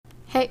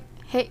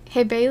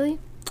Hey, Bailey?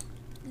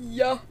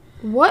 Yeah.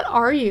 What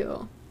are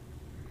you?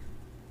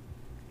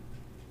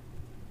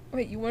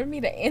 Wait, you wanted me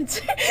to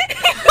answer? It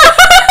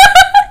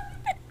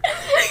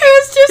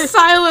was just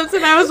silence,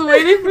 and I was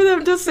waiting for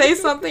them to say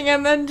something,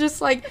 and then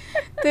just, like,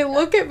 they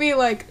look at me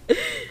like,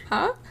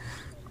 huh?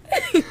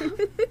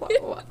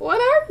 What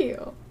are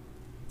you?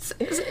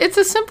 It's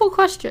a simple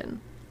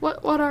question.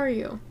 What are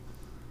you?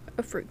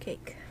 A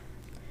fruitcake.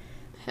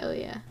 Hell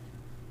yeah.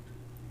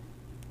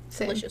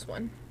 Same. Delicious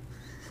one.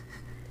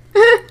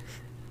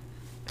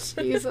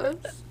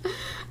 Jesus.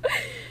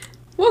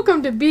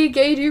 Welcome to Be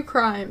Gay Do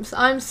Crimes.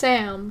 I'm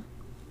Sam.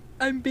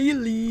 I'm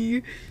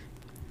Bailey.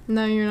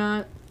 No, you're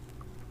not.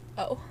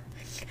 Oh.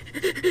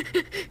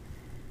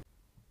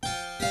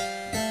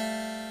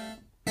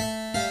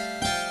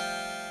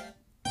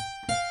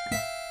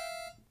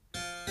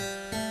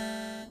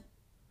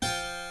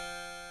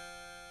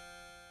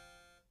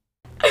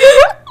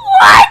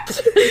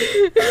 What?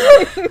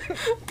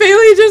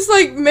 Bailey just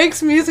like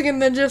makes music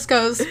and then just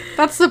goes,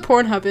 that's the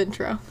Pornhub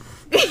intro.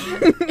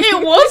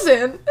 It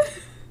wasn't.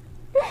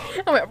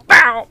 I went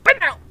bow,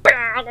 bow,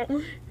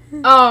 bow.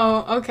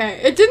 Oh,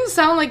 okay. It didn't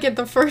sound like it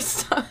the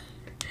first time.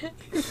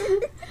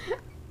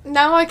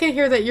 Now I can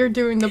hear that you're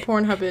doing the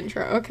Pornhub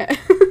intro. Okay.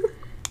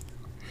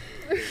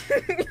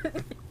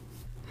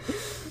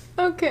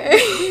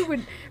 Okay.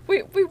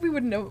 We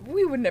would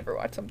never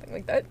watch something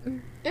like that.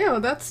 Ew,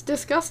 that's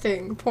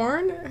disgusting.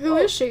 Porn? Who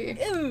is she?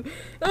 Ew.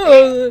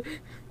 Oh.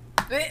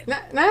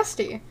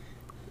 Nasty.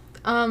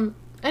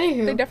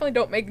 Anywho. They definitely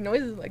don't make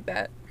noises like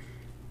that.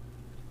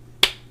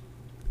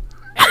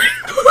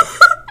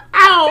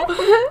 Ow!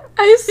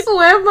 I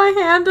slammed my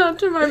hand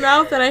onto my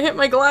mouth and I hit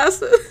my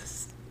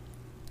glasses.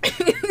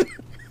 That's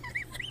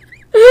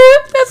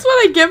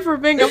what I get for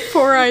being a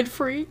four-eyed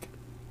freak.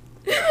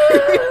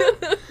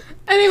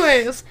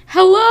 Anyways,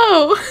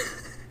 hello!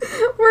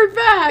 We're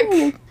back!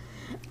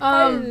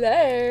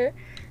 Hello.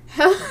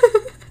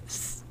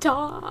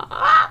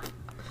 Stop!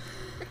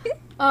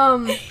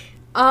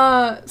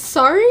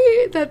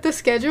 Sorry that the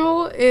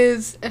schedule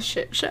is a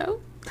shit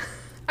show.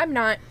 I'm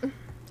not.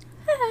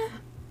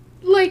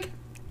 Like,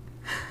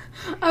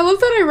 I love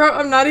that I wrote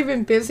I'm not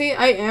even busy.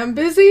 I am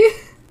busy.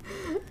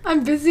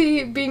 I'm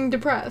busy being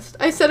depressed.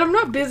 I said I'm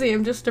not busy,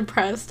 I'm just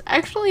depressed.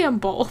 Actually, I'm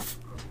both.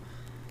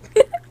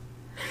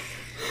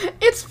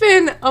 It's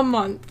been a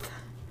month.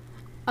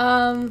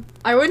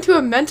 I went to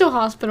a mental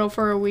hospital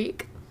for a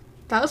week.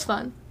 That was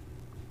fun.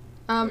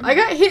 I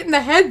got hit in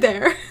the head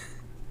there.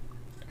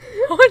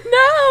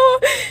 Oh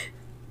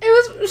no!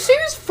 She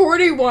was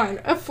 41.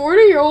 A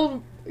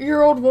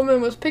 40-year-old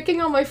woman was picking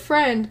on my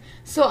friend,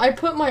 so I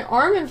put my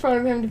arm in front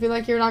of him to be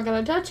like, you're not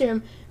gonna touch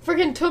him.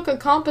 Friggin' took a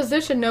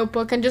composition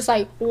notebook and just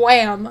like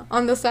wham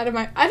on the side of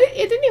my...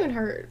 It didn't even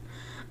hurt.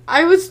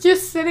 I was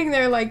just sitting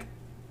there like,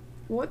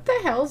 what the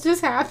hell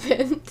just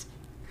happened?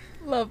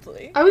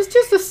 Lovely. I was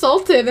just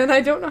assaulted and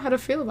I don't know how to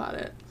feel about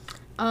it.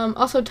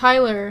 Also,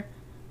 Tyler,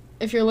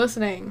 if you're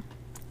listening,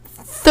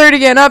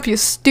 30 and up, you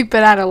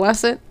stupid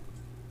adolescent.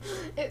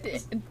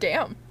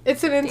 Damn.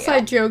 It's an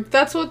inside joke.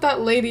 That's what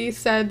that lady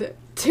said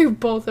to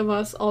both of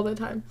us all the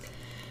time.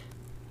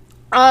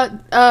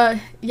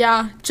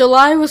 Yeah,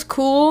 July was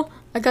cool.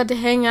 I got to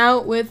hang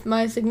out with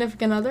my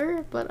significant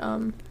other, but,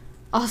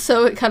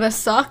 also it kind of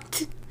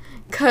sucked,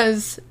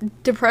 'cause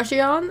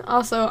depression.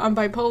 Also, I'm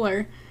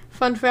bipolar.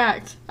 Fun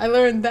fact, I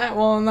learned that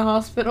while in the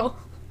hospital.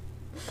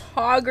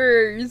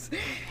 Poggers.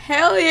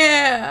 Hell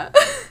yeah!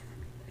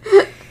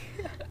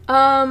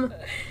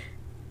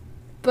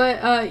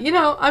 But, you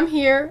know, I'm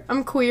here,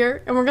 I'm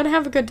queer, and we're gonna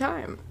have a good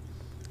time.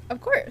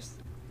 Of course.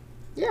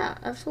 Yeah,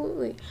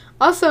 absolutely.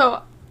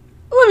 Also,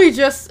 let me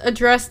just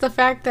address the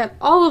fact that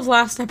all of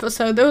last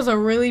episode, there was a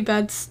really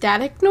bad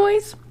static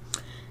noise.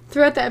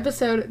 Throughout the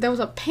episode, there was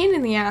a pain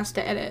in the ass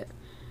to edit.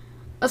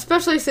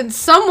 Especially since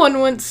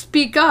someone wouldn't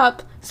speak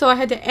up, so I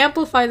had to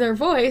amplify their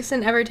voice,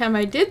 and every time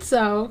I did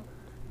so...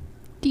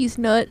 These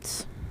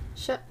nuts.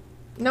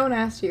 No one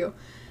asked you.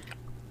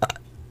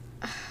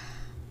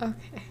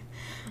 Okay.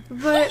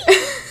 But...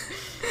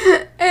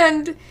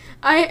 and...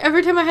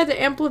 every time I had to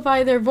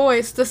amplify their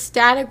voice, the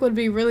static would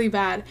be really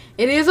bad.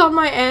 It is on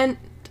my end.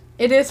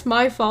 It is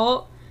my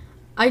fault.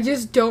 I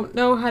just don't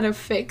know how to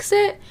fix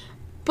it.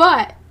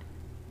 But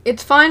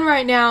it's fine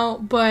right now,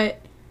 but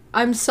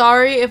I'm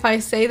sorry if I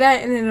say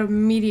that and it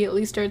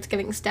immediately starts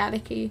getting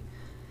staticky.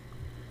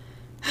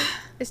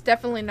 It's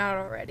definitely not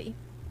already.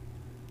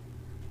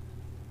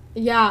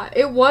 Yeah,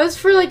 it was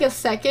for like a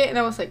second and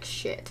I was like,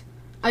 shit.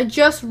 I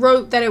just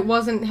wrote that it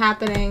wasn't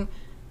happening.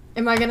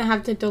 Am I gonna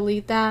have to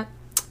delete that?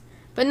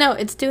 But no,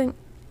 it's doing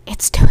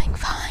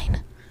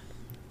fine.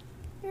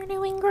 You're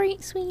doing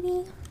great,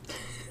 sweetie.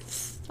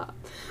 Stop.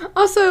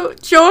 Also,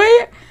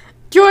 Joy,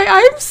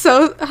 I'm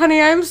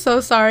so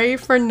sorry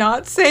for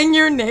not saying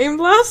your name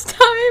last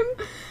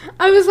time.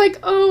 I was like,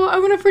 oh, I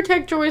want to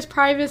protect Joy's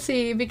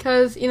privacy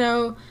because, you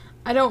know,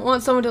 I don't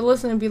want someone to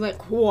listen and be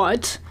like,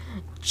 what?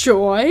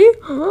 Joy?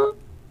 Huh?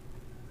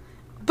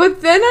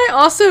 But then I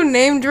also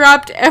name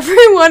dropped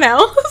everyone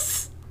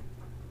else.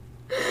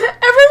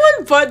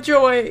 Everyone but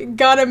Joy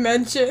got a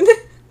mention.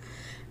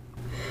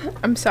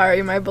 I'm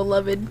sorry, my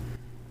beloved.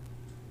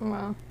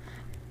 Wow.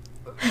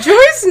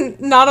 Joy's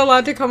not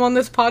allowed to come on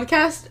this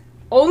podcast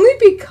only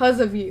because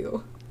of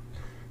you.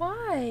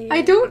 Why?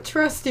 I don't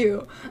trust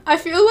you. I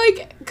feel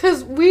like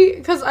because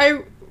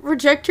I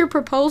reject your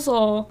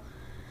proposal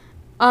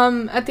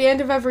at the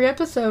end of every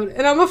episode,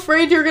 and I'm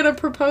afraid you're gonna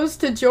propose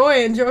to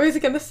Joy and Joy's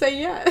gonna say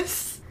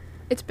yes.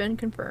 It's been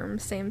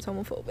confirmed. Sam's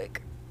homophobic.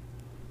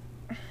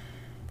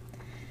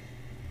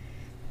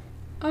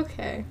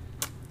 Okay.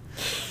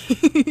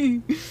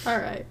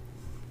 Alright.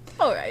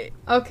 Alright.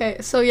 Okay,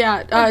 so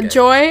yeah, Okay.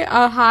 Joy,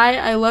 hi,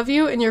 I love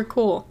you, and you're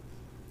cool.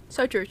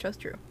 So true, so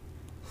true.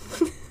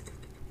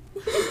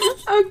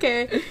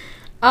 Okay.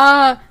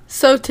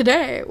 So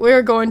today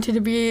we're going to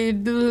be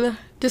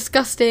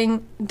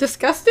disgusting.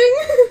 Disgusting?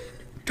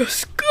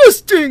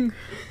 Disgusting!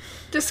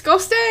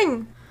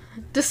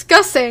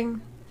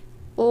 Discussing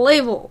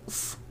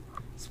labels.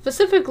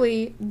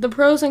 Specifically, the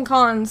pros and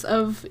cons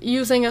of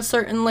using a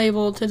certain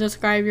label to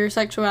describe your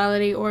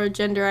sexuality or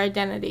gender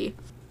identity.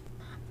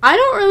 I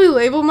don't really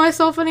label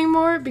myself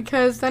anymore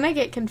because then I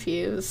get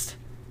confused.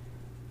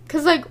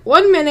 Because, like,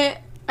 1 minute,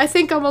 I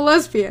think I'm a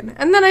lesbian,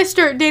 and then I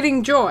start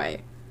dating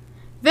Joy.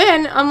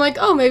 Then I'm like,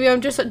 oh, maybe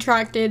I'm just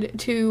attracted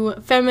to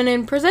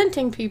feminine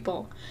presenting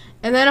people.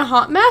 And then a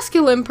hot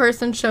masculine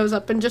person shows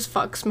up and just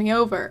fucks me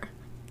over.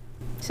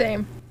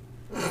 Same.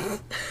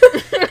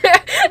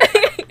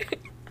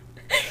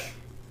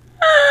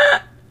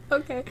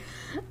 Okay.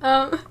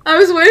 I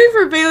was waiting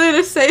for Bailey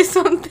to say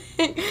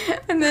something,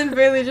 and then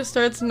Bailey just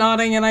starts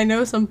nodding, and I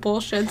know some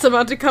bullshit's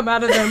about to come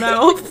out of their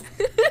mouth.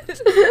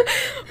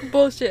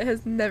 Bullshit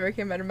has never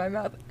came out of my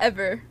mouth,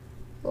 ever.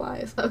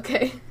 Lies.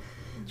 Okay.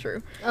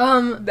 True.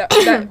 That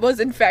That was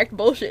in fact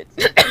bullshit.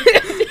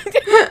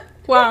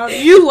 Wow,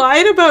 you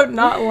lied about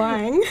not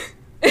lying.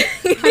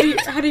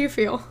 How do you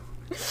feel?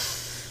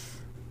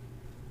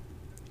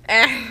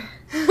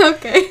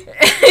 Okay.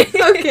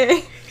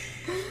 Okay.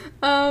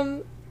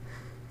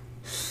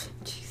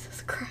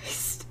 Jesus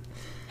Christ.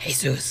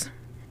 Jesus.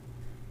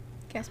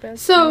 Casper.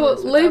 So,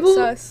 label-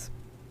 Sus.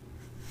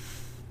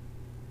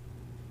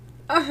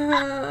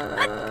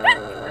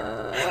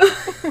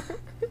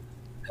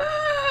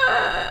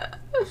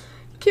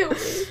 Kill me.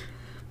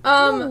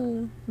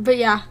 No. But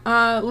yeah,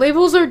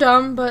 labels are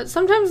dumb, but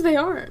sometimes they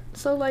aren't.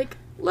 So, like,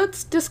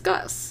 let's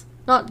discuss.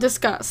 Not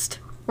disgust.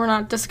 We're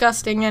not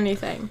disgusting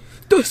anything.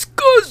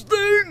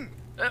 Disgusting!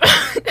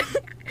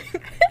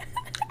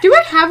 Do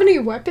I have any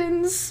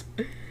weapons?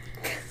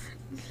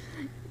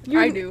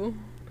 I do.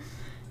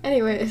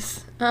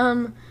 Anyways,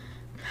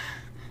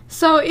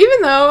 so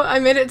even though I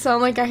made it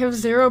sound like I have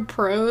 0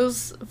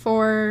 pros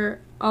for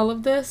all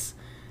of this,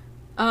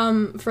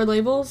 for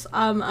labels,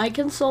 I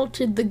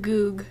consulted the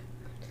Goog.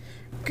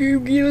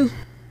 Google.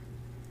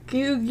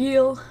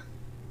 Google.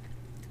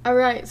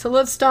 Alright, so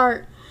let's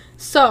start.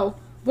 So,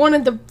 one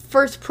of the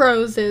first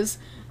pros is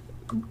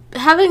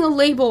having a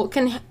label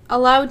can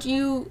allow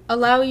you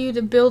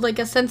to build like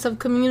a sense of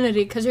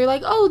community, because you're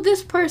like, oh,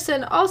 this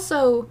person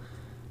also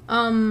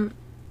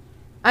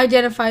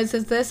identifies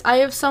as this. I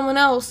have someone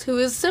else who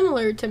is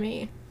similar to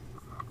me.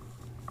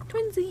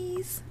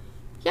 Twinsies.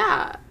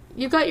 Yeah,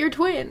 you got your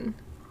twin.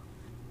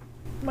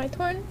 My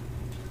turn?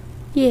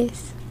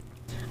 Yes.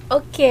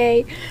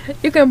 Okay.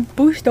 You can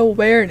boost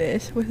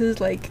awareness, which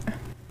is like,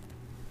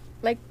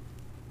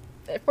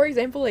 for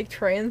example, like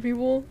trans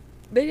people,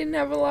 they didn't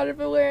have a lot of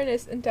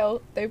awareness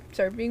until they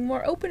started being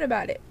more open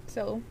about it.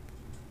 So,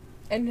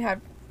 and have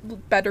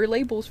better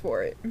labels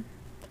for it.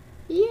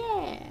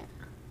 Yeah.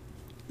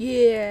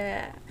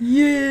 Yeah.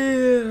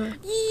 Yeah.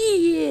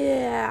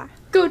 Yeah.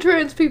 Go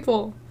trans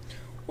people.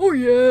 Oh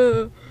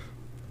yeah.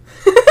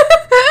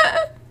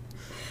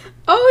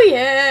 Oh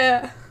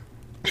yeah.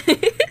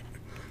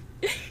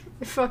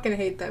 I fucking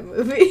hate that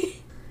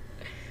movie.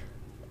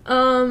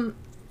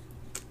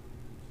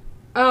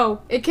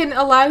 Oh, it can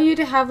allow you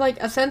to have like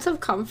a sense of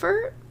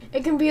comfort.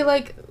 It can be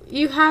like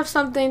you have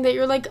something that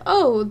you're like,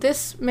 oh,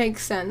 this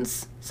makes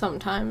sense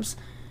sometimes.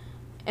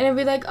 And it'd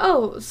be like,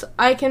 oh, so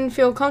I can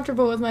feel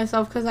comfortable with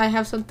myself because I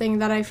have something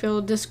that I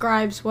feel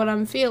describes what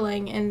I'm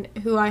feeling and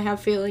who I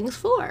have feelings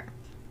for.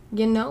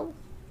 You know?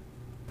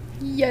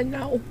 Yeah,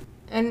 no.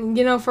 And,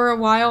 you know, for a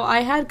while,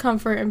 I had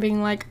comfort in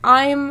being like,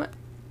 I'm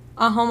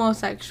a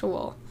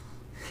homosexual.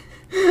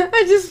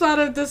 I just thought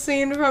of the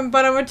scene from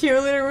But I'm a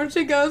Cheerleader when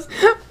she goes,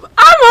 I'm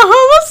a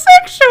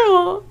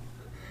homosexual!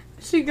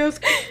 She goes,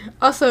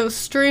 also,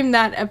 stream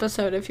that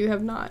episode if you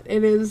have not.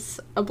 It is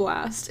a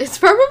blast. It's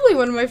probably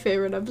one of my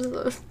favorite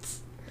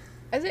episodes.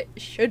 As it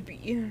should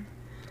be.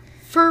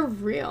 For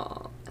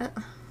real.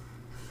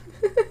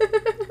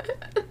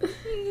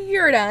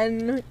 You're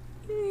done.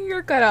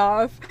 You're cut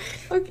off.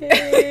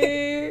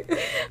 Okay.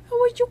 I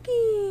was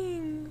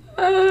joking.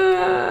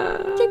 Uh,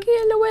 JK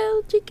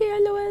LOL.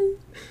 JK LOL.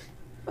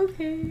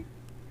 okay.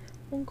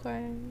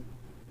 Okay.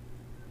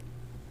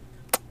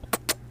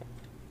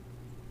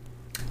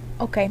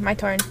 Okay, my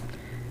turn.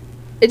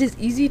 It is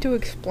easy to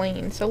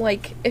explain. So,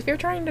 like, if you're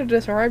trying to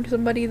describe to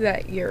somebody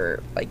that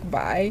you're, like,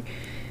 bi,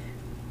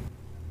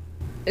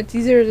 it's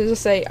easier to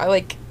just say I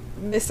like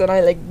this and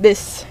I like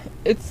this.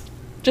 It's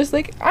just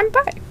like I'm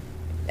bi,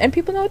 and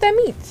people know what that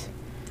means.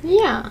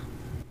 Yeah.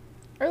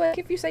 Or like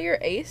if you say you're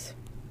ace,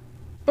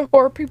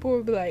 before people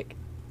would be like,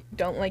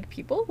 don't like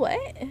people,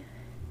 what?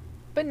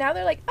 But now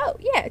they're like, oh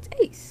yeah, it's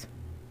ace.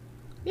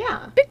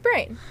 Yeah. Big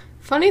brain.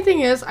 Funny thing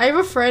is, I have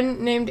a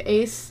friend named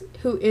Ace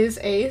who is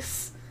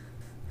Ace.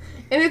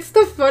 And it's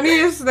the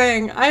funniest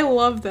thing. I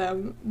love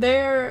them.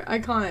 They're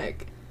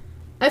iconic.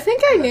 I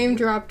think I name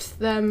dropped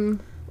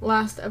them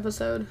last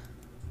episode.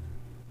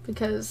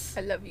 Because,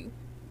 I love you.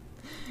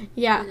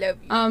 yeah. I love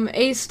you.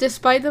 Ace,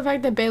 despite the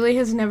fact that Bailey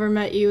has never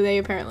met you, they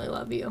apparently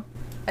love you.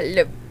 I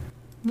love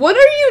What are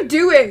you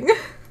doing?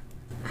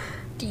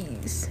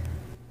 D's.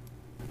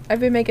 I've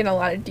been making a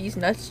lot of D's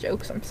nuts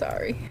jokes, I'm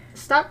sorry.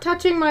 Stop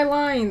touching my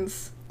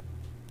lines.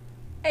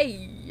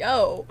 Hey,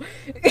 yo.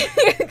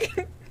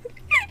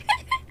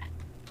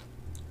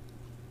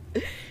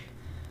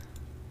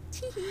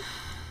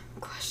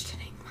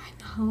 Questioning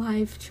my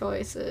life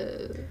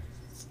choices.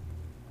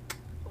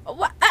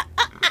 What?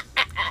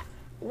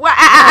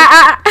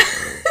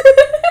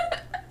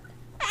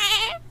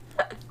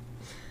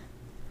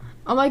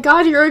 Oh my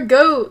god, you're a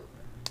goat.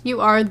 You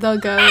are the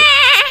goat.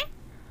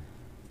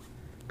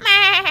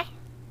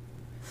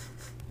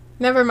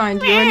 Never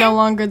mind, you are no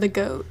longer the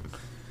goat.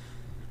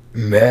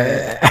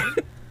 Meh.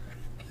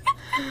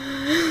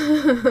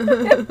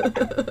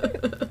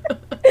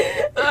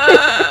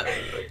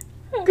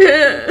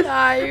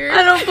 Tired.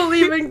 I don't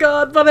believe in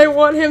God, but I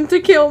want him to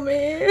kill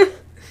me.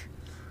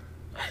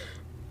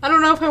 I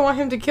don't know if I want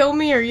him to kill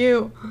me or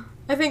you.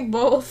 I think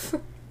both.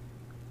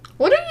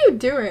 What are you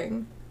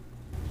doing?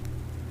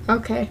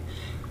 Okay.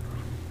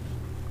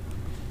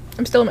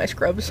 I'm still in my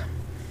scrubs.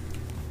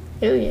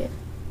 Hell yeah.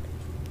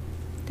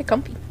 They're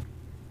comfy.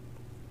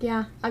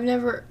 Yeah, I've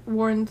never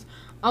worn...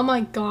 Oh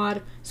my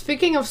god.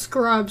 Speaking of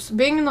scrubs,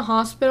 being in the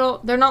hospital,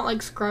 they're not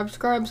like scrubs,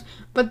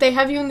 but they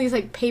have you in these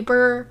like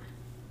paper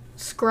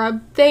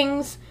scrub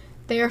things.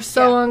 They are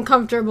so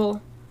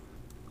uncomfortable.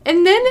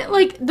 And then,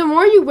 like, the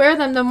more you wear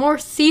them, the more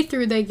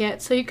see-through they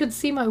get, so you could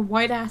see my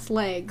white-ass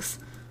legs.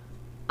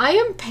 I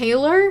am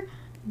paler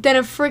than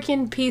a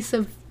freaking piece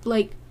of,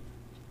 like,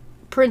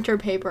 printer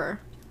paper.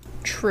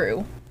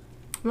 True.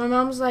 My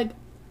mom's like,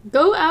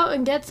 go out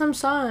and get some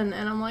sun.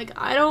 And I'm like,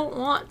 I don't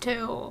want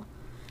to.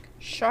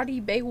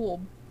 Shoddy Bay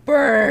will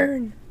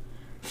burn.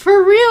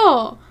 For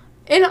real.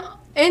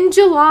 In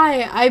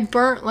July, I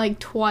burnt, like,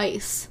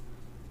 twice.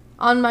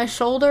 On my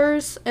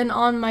shoulders and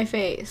on my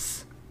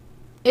face.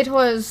 It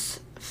was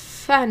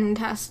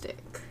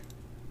fantastic.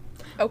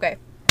 Okay.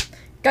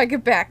 Gotta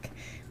get back.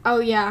 Oh,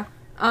 yeah.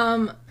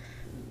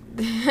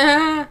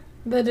 The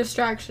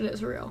distraction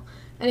is real.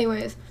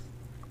 Anyways.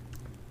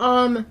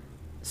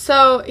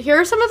 So, here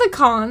are some of the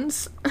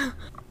cons.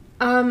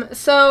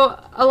 So,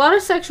 a lot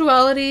of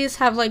sexualities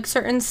have, like,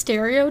 certain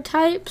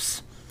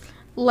stereotypes.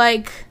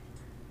 Like,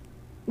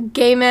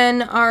 gay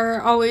men are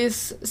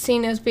always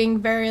seen as being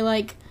very,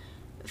 like,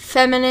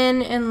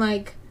 feminine and,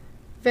 like,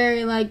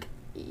 very, like,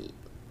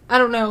 I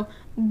don't know.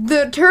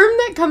 The term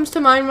that comes to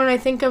mind when I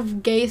think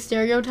of gay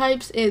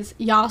stereotypes is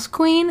Yas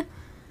Queen.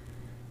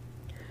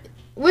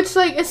 Which,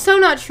 like, is so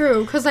not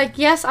true. Because, like,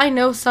 yes, I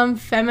know some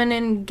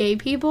feminine gay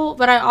people,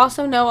 but I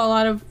also know a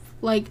lot of,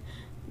 like,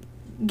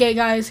 gay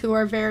guys who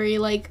are very,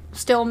 like,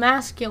 still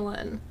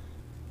masculine.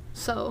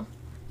 So,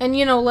 and,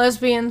 you know,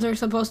 lesbians are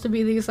supposed to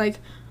be these, like,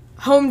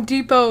 Home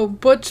Depot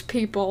butch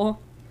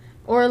people.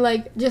 Or,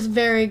 like, just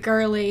very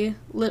girly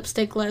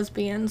lipstick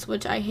lesbians,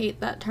 which I hate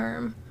that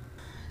term.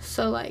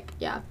 So, like,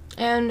 yeah.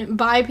 And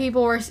bi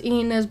people were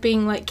seen as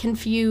being, like,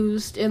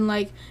 confused and,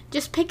 like,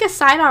 just pick a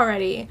side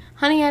already.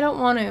 Honey, I don't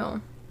want to.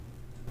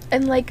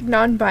 And, like,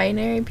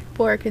 non-binary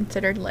people are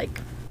considered,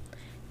 like,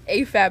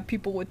 AFAB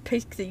people with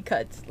pixie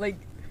cuts. Like,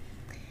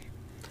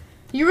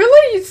 You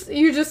really,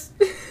 you just,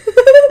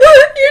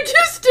 you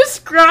just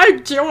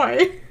described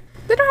Joy.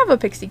 they don't have a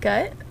pixie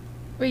cut.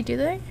 Wait, do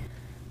they?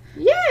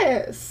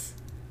 Yes.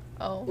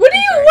 Oh. What are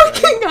I'm you sorry,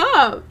 looking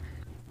up?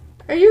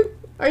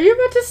 Are you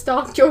about to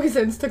stalk Joy's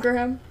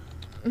Instagram?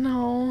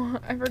 No,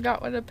 I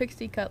forgot what a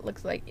pixie cut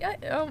looks like. Yeah,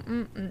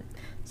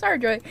 sorry,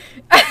 Joy.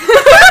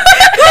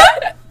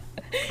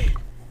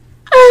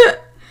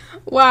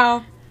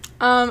 Wow.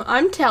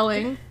 I'm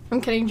telling.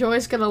 I'm kidding.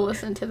 Joy's gonna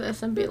listen to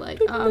this and be like,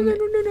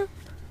 No.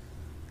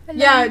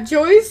 yeah,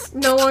 Joy's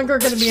no longer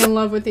gonna be in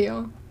love with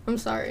you. I'm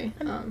sorry.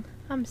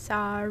 I'm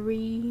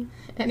sorry.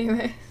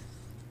 Anyway.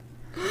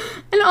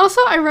 And also,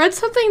 I read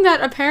something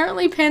that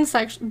apparently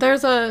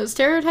there's a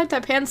stereotype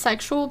that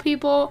pansexual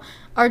people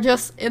are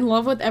just in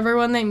love with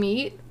everyone they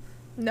meet.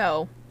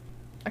 No.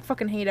 I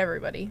fucking hate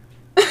everybody.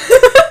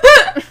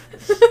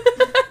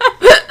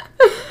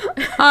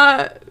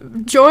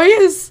 Joy,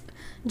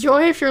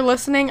 if you're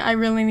listening, I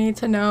really need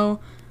to know.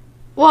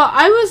 Well,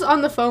 I was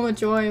on the phone with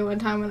Joy one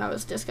time when I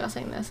was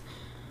discussing this.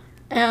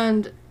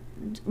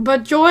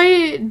 But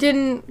Joy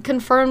didn't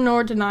confirm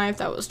nor deny if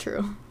that was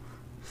true.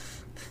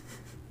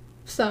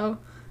 So,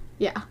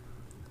 yeah.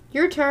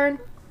 Your turn.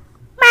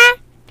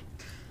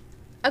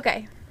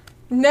 Okay.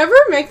 Never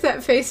make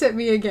that face at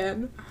me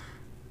again.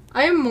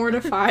 I am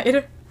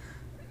mortified.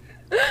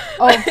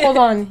 Oh, hold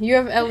on. You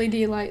have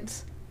LED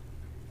lights.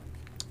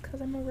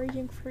 Because I'm a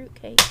raging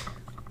fruitcake.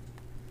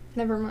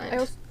 Never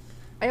mind.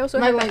 I also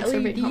My have lights an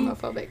are LED. being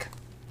homophobic.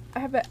 I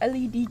have an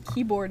LED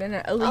keyboard and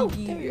an LED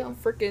there you go.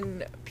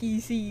 freaking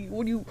PC.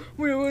 What do you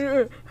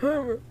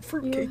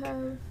fruitcake? You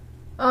have...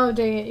 Oh,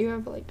 dang it. You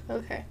have like...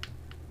 Okay.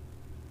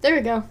 There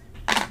we go.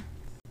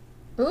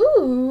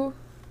 Ooh.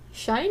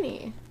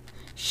 Shiny.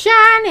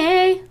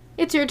 Shiny!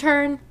 It's your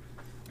turn.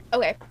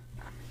 Okay.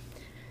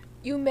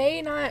 You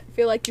may not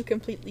feel like you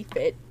completely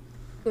fit.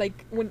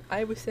 Like, when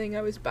I was saying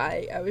I was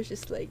bi, I was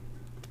just like,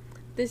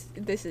 this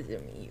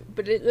isn't me.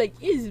 But it, like,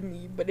 is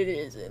me, but it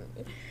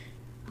isn't.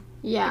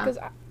 Yeah.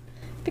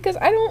 Because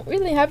I don't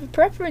really have a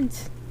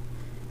preference.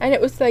 And it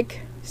was,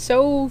 like,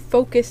 so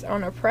focused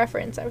on a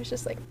preference. I was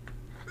just like,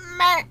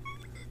 meh.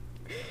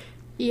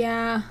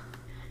 Yeah.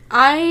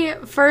 I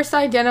first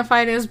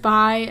identified as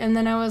bi, and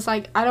then I was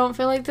like, I don't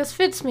feel like this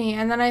fits me.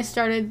 And then I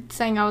started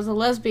saying I was a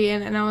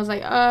lesbian, and I was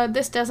like,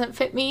 this doesn't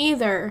fit me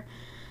either.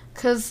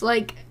 Because,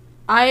 like,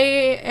 I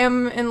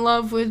am in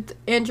love with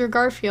Andrew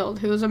Garfield,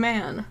 who is a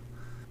man.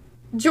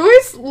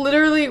 Joy's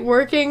literally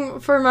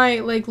working for my,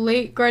 like,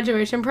 late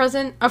graduation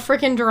present, a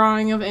freaking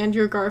drawing of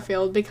Andrew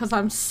Garfield, because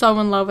I'm so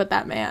in love with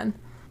that man.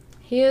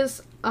 He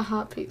is a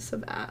hot piece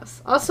of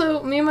ass.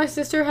 Also, me and my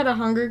sister had a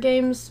Hunger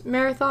Games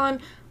marathon.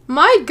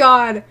 My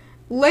god,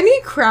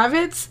 Lenny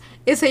Kravitz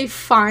is a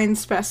fine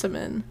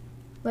specimen.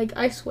 Like,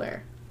 I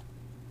swear.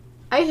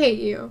 I hate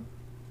you.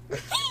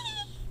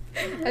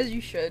 As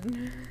you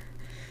should.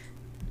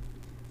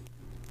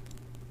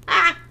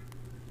 Ah!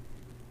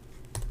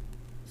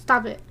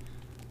 Stop it.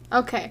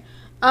 Okay.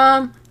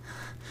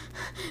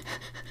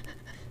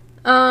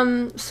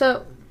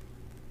 So...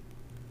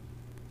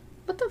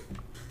 What the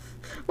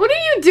what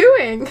are you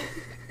doing?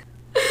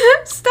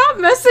 Stop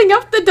messing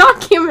up the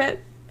document.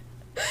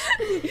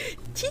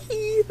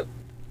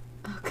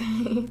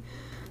 Okay.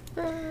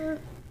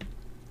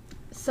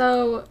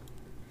 So,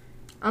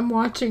 I'm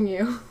watching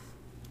you.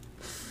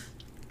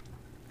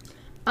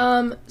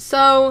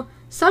 So,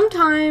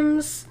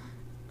 sometimes,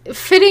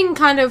 fitting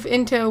kind of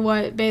into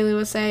what Bailey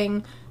was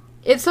saying,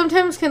 it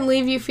sometimes can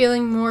leave you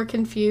feeling more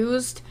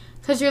confused,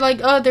 because you're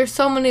like, oh, there's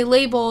so many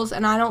labels,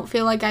 and I don't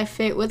feel like I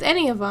fit with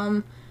any of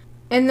them.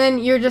 And then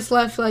you're just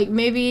left like,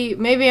 maybe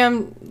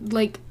I'm,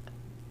 like,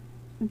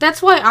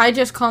 that's why I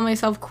just call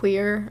myself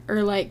queer,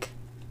 or, like,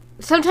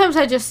 sometimes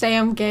I just say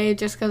I'm gay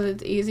just because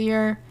it's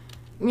easier.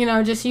 You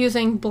know, just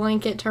using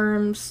blanket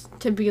terms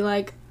to be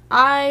like,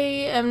 I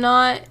am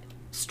not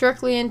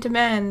strictly into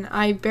men.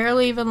 I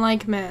barely even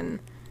like men.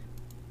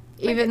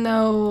 Even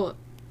though,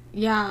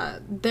 yeah,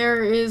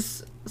 there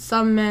is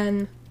some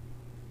men.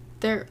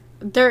 There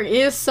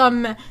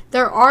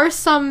are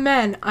some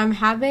men I'm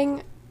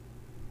having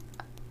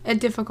a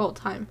difficult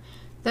time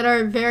that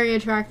are very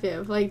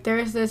attractive. Like,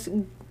 there's this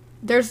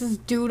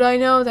dude I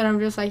know that I'm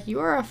just like, you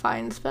are a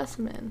fine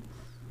specimen.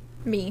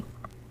 Me.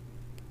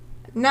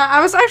 No,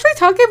 I was actually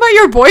talking about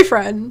your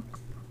boyfriend.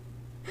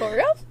 For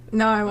real?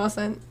 No, I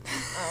wasn't.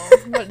 Oh, I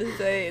was about to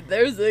say,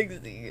 they're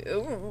sexy.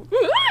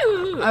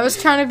 I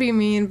was trying to be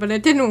mean, but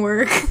it didn't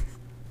work.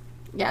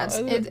 Yeah,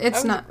 Oh,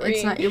 it's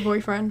not your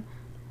boyfriend.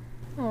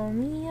 Oh,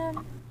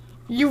 man.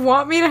 You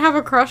want me to have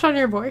a crush on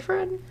your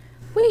boyfriend?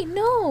 Wait,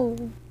 no.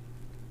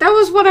 That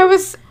was what I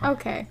was...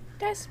 Okay.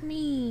 That's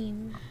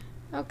mean.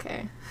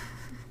 Okay.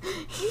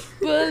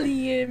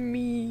 Bullying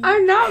me.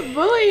 I'm not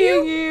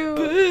bullying you.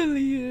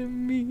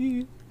 Bullying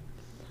me.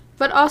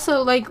 But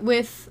also, like,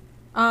 with,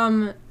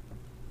 I'm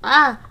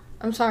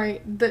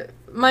sorry.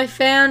 My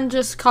fan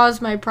just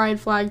caused my pride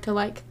flag to,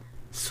 like,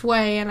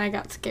 sway, and I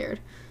got scared.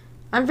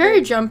 I'm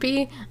very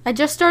jumpy. I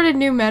just started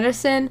new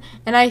medicine,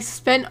 and I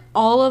spent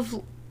all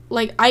of,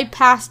 like, I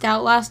passed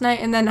out last night,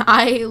 and then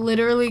I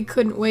literally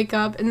couldn't wake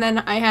up, and then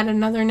I had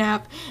another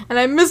nap, and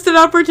I missed an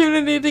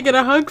opportunity to get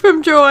a hug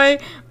from Joy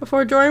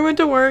before Joy went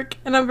to work,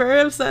 and I'm very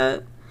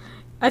upset.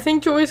 I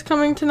think Joy's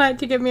coming tonight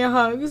to give me a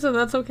hug, so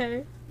that's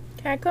okay.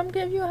 Can I come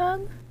give you a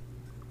hug?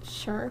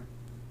 Sure.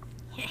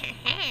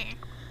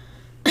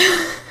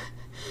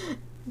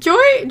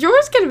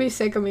 Joy's gonna be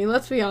sick of me,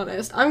 let's be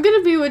honest. I'm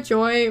gonna be with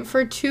Joy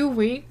for 2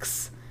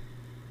 weeks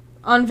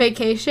on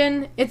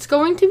vacation. It's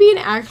going to be an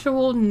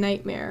actual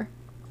nightmare.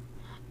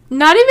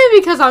 Not even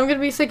because I'm gonna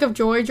be sick of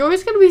Joy.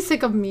 Joy's gonna be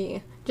sick of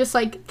me. Just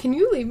like, can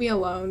you leave me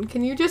alone?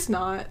 Can you just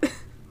not?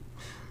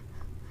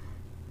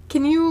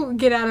 Can you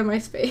get out of my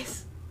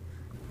space?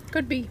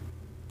 Could be.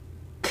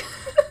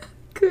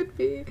 Could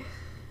be.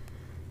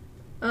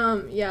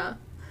 Yeah.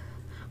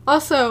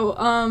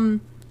 Also,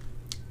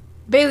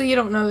 Bailey, you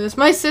don't know this.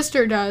 My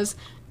sister does.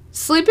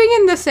 Sleeping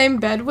in the same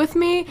bed with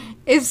me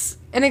is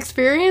an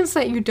experience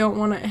that you don't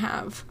want to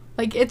have.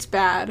 Like, it's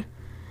bad.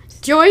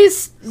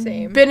 Joy's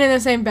Same. been in the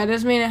same bed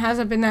as me, and it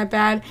hasn't been that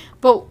bad.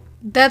 But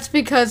that's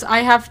because I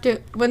have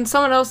to, when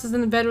someone else is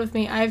in the bed with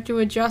me, I have to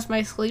adjust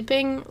my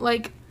sleeping,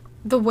 like,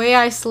 the way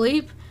I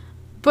sleep.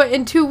 But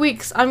in 2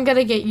 weeks, I'm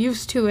gonna get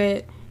used to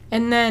it.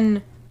 And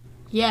then,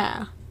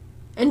 yeah.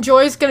 And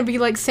Joy's gonna be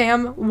like,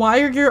 Sam, why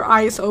are your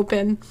eyes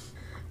open?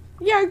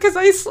 Yeah, because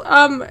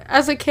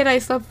as a kid, I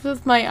slept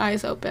with my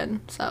eyes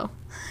open, so.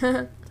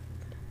 It's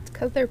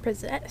because they're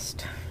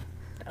possessed.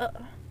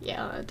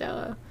 Yeah,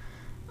 duh.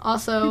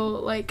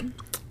 Also, like,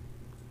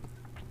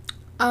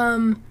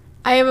 I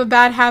have a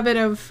bad habit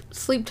of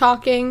sleep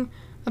talking.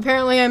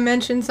 Apparently, I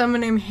mentioned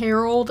someone named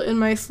Harold in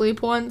my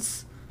sleep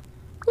once.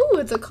 Ooh,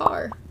 it's a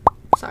car.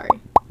 Sorry.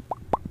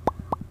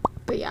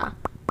 But yeah.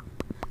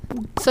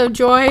 So,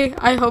 Joy,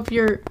 I hope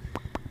you're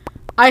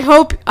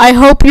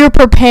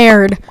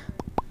prepared.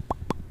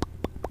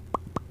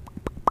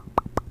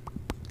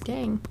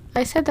 Dang.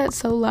 I said that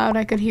so loud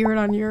I could hear it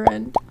on your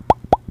end.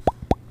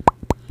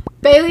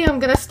 Bailey, I'm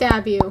gonna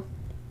stab you.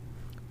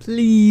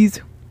 Please.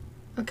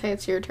 Okay,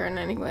 it's your turn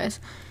anyways.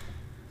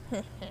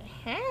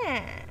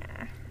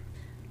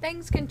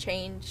 Things can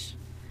change.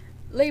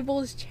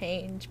 Labels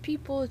change.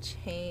 People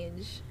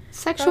change.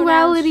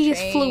 Sexuality is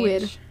Pronouns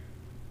fluid. change.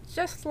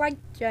 Just like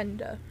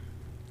gender.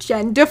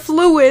 Gender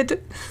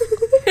fluid.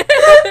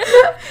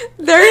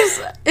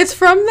 It's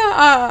from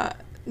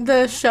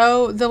the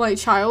show, the like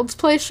Child's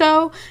Play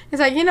show. It's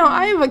like,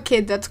 I have a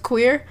kid that's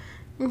queer.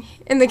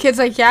 And the kid's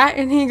like, yeah,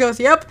 and he goes,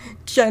 yep,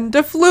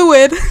 gender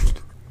fluid.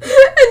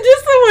 And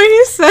just the way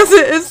he says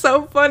it is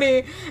so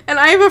funny. And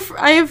I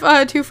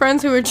have 2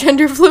 friends who are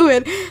gender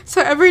fluid,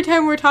 so every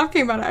time we're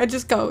talking about it, I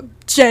just go,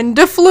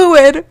 gender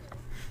fluid.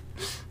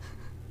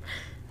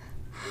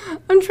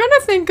 I'm trying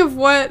to think of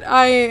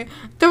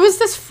there was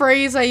this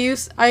phrase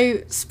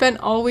I spent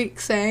all week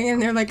saying,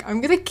 and they're like,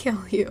 I'm gonna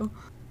kill you.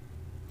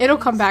 It'll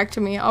come back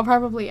to me. I'll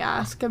probably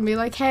ask and be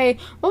like, hey,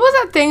 what was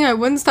that thing I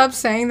wouldn't stop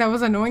saying that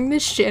was annoying the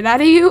shit out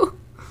of you?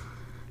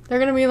 They're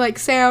gonna be like,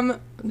 Sam,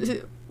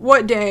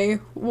 what day?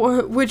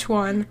 Which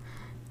one?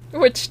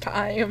 Which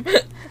time?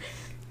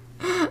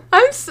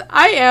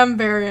 I am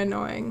very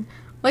annoying.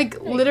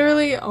 Like,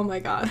 literally, oh my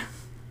god.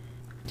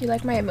 Do you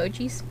like my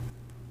emojis?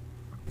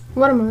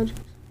 What emoji?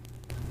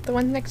 The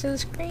ones next to the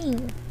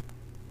screen.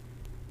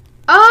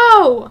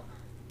 Oh!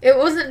 It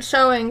wasn't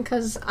showing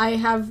because I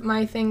have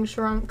my thing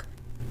shrunk.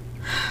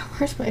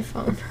 Where's my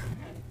phone?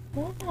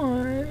 What?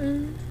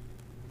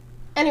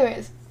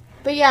 Anyways,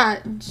 but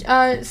yeah,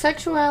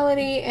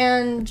 sexuality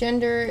and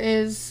gender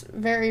is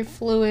very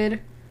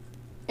fluid.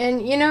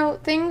 And,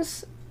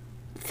 things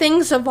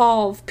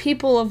evolve,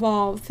 people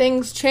evolve,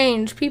 things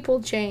change,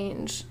 people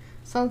change.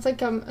 Sounds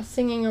like I'm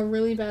singing a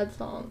really bad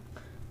song.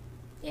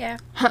 Yeah.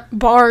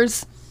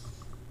 Bars.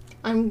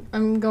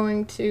 I'm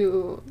going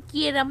to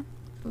Get him.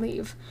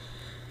 leave.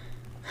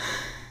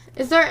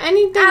 Is there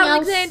anything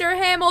Alexander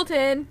else?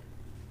 Hamilton.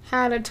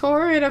 Had a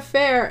torrid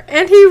affair,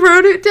 and he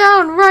wrote it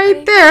down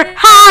right there.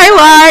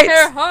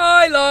 Highlights!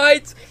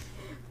 Highlights.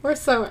 We're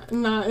so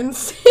not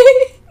insane.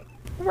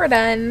 We're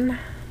done.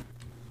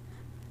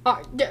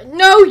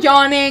 No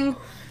yawning.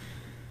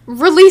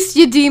 Release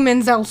your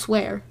demons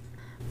elsewhere.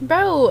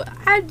 Bro,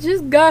 I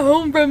just got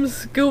home from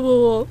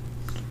school.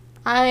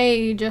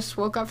 I just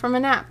woke up from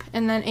a nap,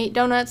 and then ate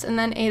donuts, and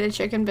then ate a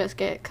chicken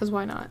biscuit, because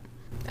why not?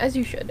 As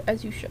you should.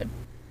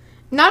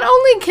 Not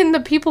only can the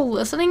people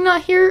listening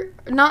not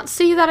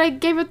see that I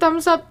gave a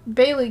thumbs up,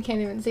 Bailey can't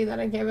even see that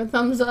I gave a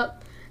thumbs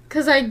up.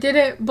 Because I did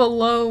it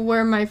below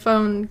where my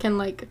phone can,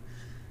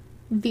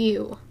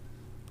 view.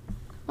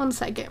 1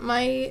 second.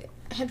 My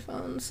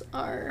headphones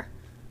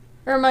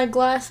my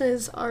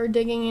glasses are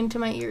digging into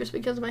my ears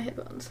because of my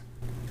headphones.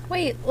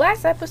 Wait,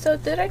 last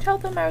episode, did I tell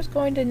them I was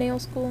going to nail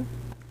school?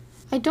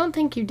 I don't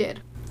think you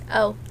did.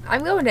 Oh,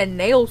 I'm going to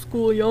nail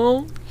school,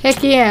 y'all.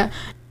 Heck yeah.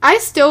 I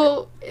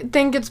still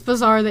think it's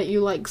bizarre that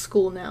you like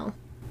school now.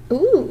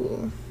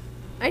 Ooh.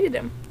 I did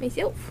them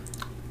myself.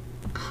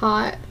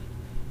 Hot.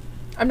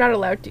 I'm not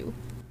allowed to.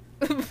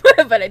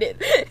 But I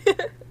did.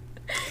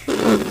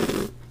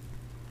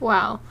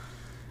 Wow.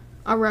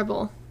 A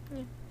rebel.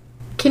 Yeah.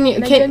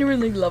 I I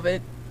genuinely love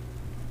it.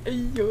 I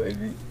enjoy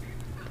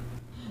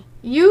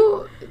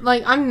it.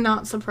 I'm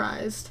not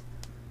surprised.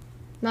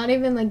 Not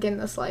even, in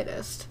the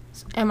slightest.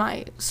 Am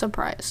I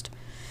surprised?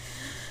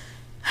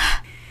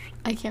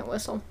 I can't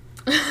whistle.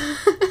 I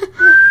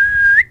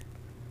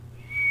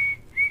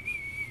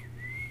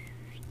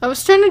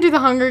was trying to do the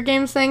Hunger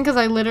Games thing because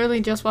I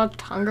literally just watched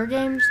Hunger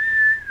Games.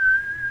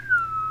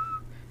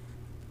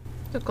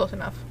 That's close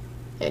enough.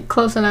 Yeah,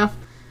 close enough.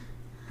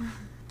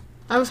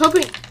 I was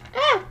hoping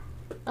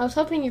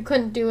you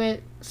couldn't do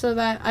it so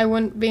that I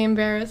wouldn't be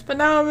embarrassed, but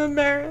now I'm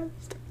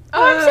embarrassed.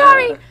 Oh, I'm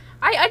sorry.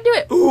 I'd do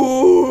it.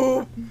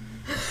 Ooh.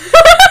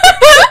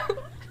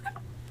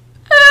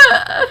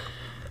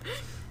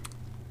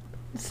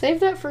 Save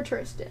that for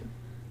Tristan.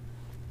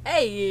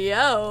 Hey,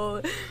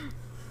 yo.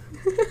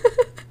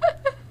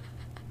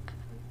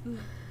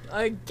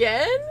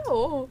 Again?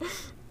 Oh.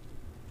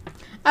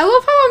 I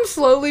love how I'm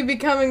slowly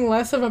becoming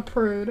less of a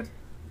prude.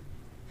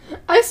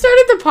 I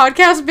started the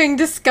podcast being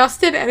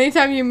disgusted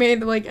anytime you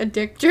made, a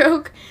dick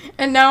joke,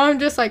 and now I'm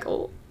just like,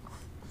 oh.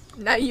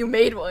 Now you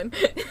made one.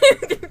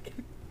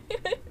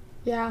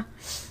 Yeah.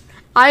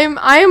 I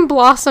am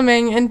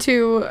blossoming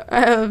into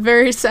a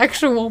very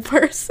sexual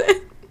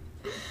person.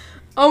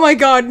 Oh my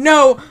god,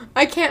 no!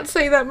 I can't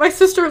say that. My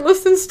sister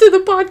listens to the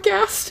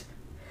podcast.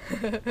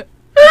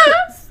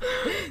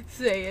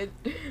 Say it.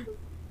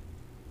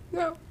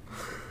 No.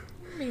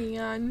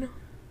 Man.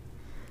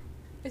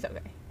 It's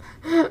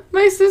okay.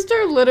 My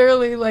sister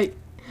literally, like,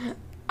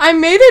 I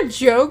made a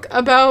joke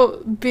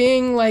about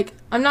being, like,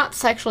 I'm not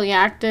sexually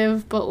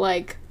active, but,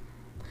 like,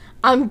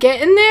 I'm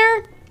getting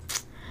there.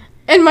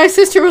 And my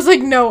sister was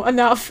like, no,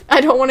 enough.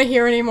 I don't want to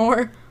hear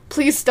anymore.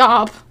 Please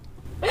stop.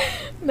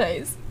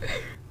 Nice.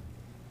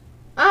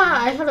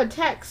 Ah, I have a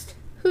text.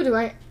 Who do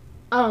I...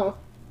 Oh,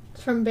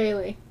 it's from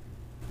Bailey.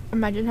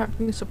 Imagine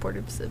having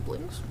supportive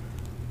siblings.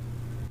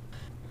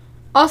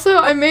 Also,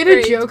 I made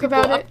a joke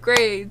about it.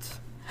 Upgrades.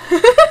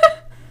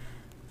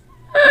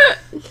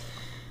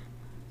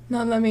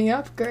 Not let me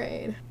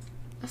upgrade.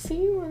 I see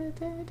you.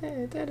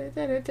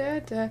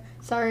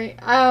 Sorry.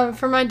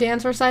 For my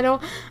dance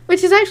recital,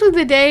 which is actually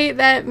the day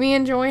that me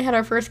and Joy had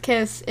our first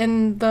kiss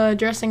in the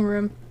dressing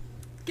room.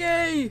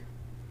 Gay.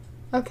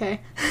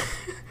 Okay.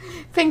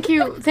 Thank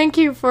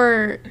you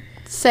for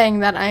saying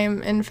that I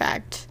am in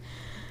fact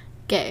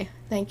gay.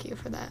 Thank you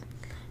for that.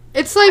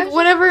 It's like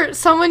whenever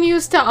someone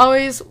used to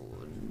always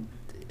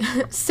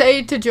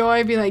say to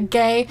Joy, be like,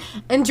 gay,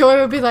 and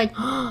Joy would be like,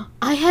 oh,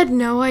 I had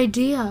no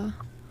idea.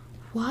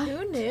 What?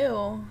 Who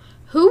knew?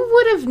 Who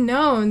would have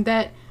known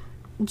that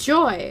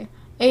Joy,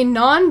 a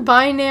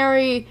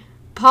non-binary,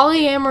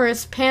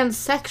 polyamorous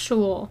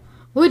pansexual,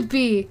 would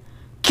be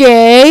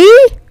gay?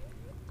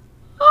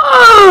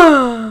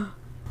 Home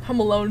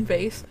Alone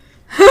face.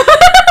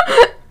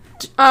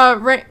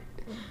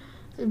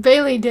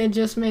 Bailey did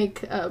just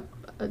make a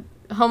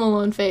Home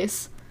Alone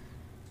face.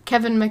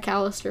 Kevin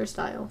McAllister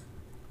style.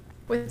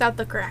 Without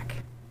the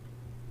crack.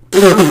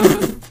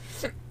 Okay,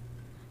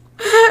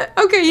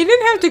 you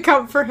didn't have to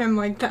come for him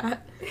like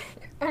that.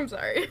 I'm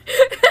sorry.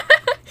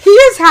 He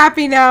is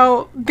happy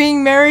now,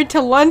 being married to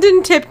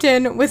London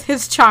Tipton with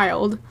his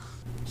child.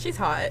 She's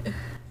hot.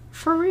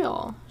 For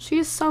real. She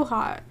is so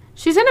hot.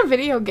 She's in a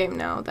video game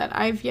now that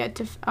I've yet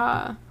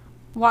to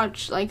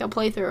watch, like, a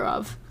playthrough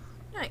of.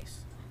 Nice.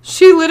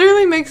 She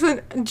literally makes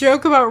a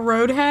joke about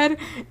Roadhead,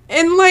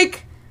 and,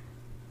 like,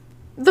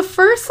 the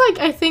first, like,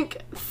 I think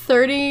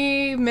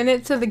 30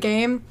 minutes of the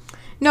game,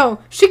 no,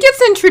 she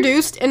gets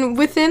introduced, and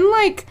within,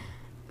 like,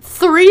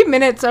 3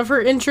 minutes of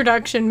her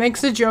introduction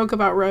makes a joke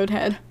about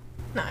Roadhead.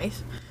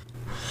 Nice.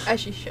 As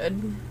she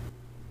should.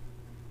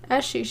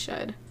 As she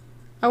should.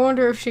 I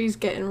wonder if she's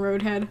getting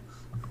Roadhead.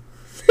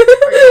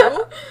 Are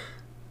you?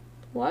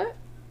 What?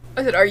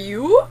 I said, are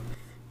you?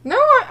 No,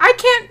 I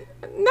can't.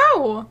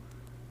 No.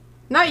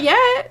 Not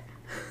yet.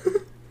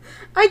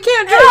 I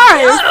can't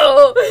drive.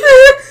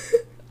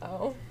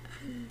 Oh.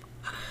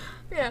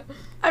 Yeah.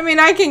 I mean,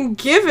 I can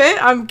give it.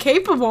 I'm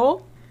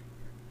capable.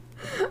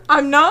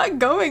 I'm not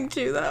going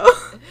to, though.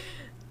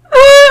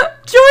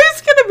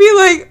 Joy's gonna be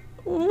like,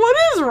 what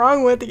is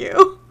wrong with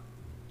you?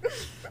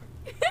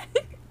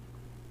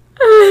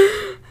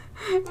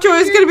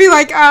 Joy's gonna be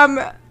like,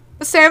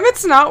 Sam,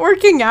 it's not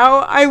working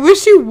out. I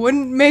wish you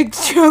wouldn't make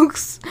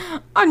jokes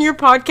on your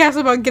podcast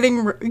about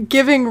giving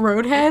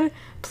Roadhead.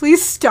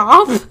 Please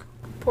stop.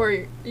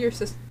 Poor your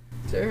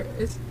sister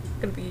is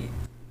gonna be...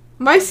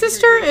 My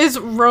sister is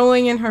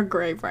rolling in her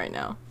grave right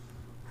now.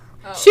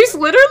 Oh. She's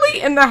literally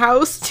in the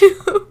house,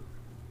 too.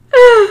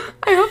 I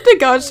hope to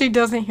God she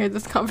doesn't hear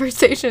this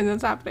conversation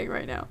that's happening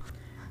right now.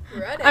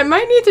 Ready. I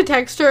might need to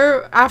text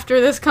her after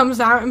this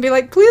comes out and be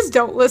like, please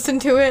don't listen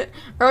to it.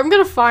 Or I'm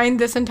going to find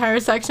this entire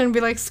section and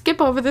be like,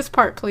 skip over this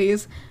part,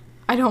 please.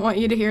 I don't want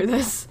you to hear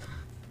this.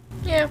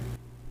 Yeah.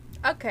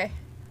 Okay.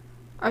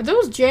 Are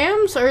those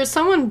jams or is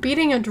someone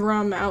beating a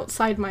drum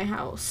outside my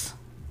house?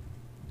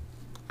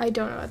 I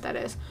don't know what that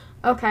is.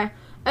 Okay.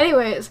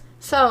 Anyways,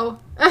 so,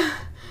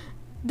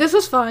 this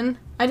was fun.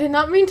 I did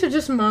not mean to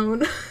just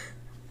moan.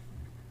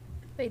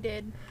 They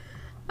did.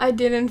 I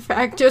did, in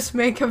fact, just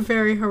make a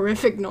very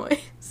horrific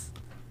noise.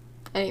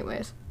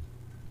 Anyways.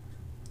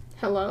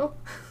 Hello?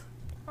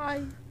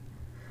 Hi.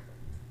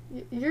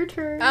 Your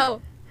turn.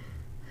 Oh.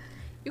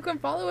 You can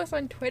follow us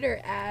on Twitter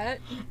at...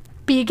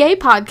 Be Gay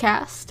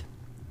Podcast.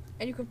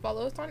 And you can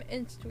follow us on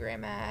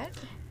Instagram at...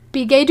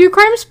 Be Gay Do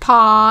Crimes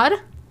Pod.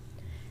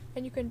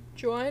 And you can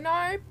join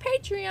our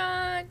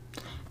Patreon.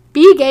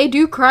 Be Gay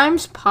Do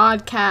Crimes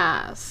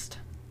Podcast.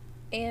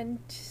 And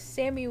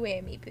Sammy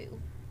Whammy Poo.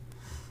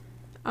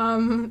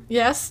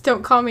 Yes,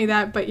 don't call me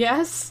that, but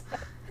yes.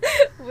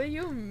 Will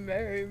you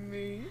marry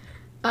me?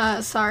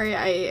 Sorry,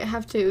 I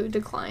have to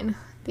decline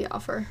the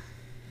offer.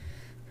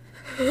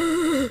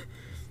 Well,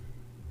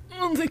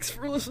 thanks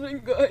for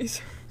listening, guys.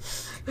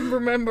 And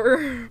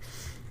remember...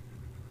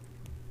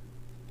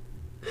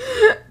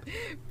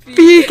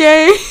 Be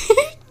gay.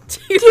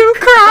 Do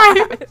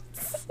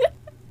crimes.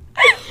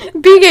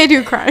 Be gay,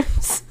 do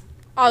crimes.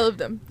 All of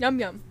them. Yum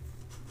yum.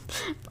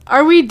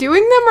 Are we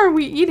doing them or are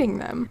we eating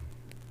them?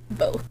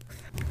 Both.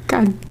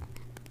 God.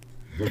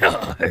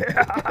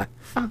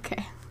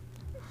 Okay.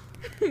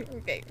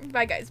 Okay,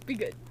 bye guys. Be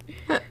good.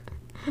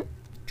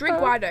 Drink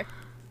water.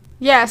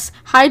 Yes,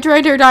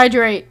 hydrate or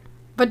dihydrate.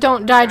 But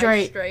don't Die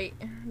dihydrate. straight.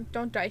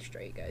 Don't die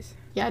straight, guys.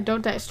 Yeah,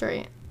 don't die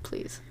straight,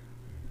 please.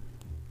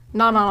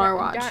 Not on our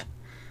watch.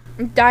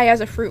 Die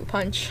as a fruit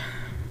punch.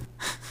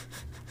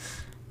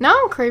 Now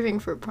I'm craving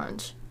fruit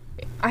punch.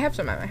 I have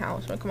some at my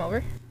house. Wanna come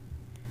over?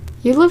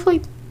 You live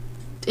like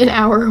an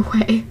hour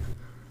away.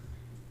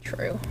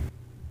 True.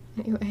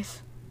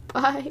 Anyways,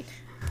 bye.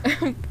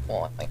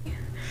 Boy.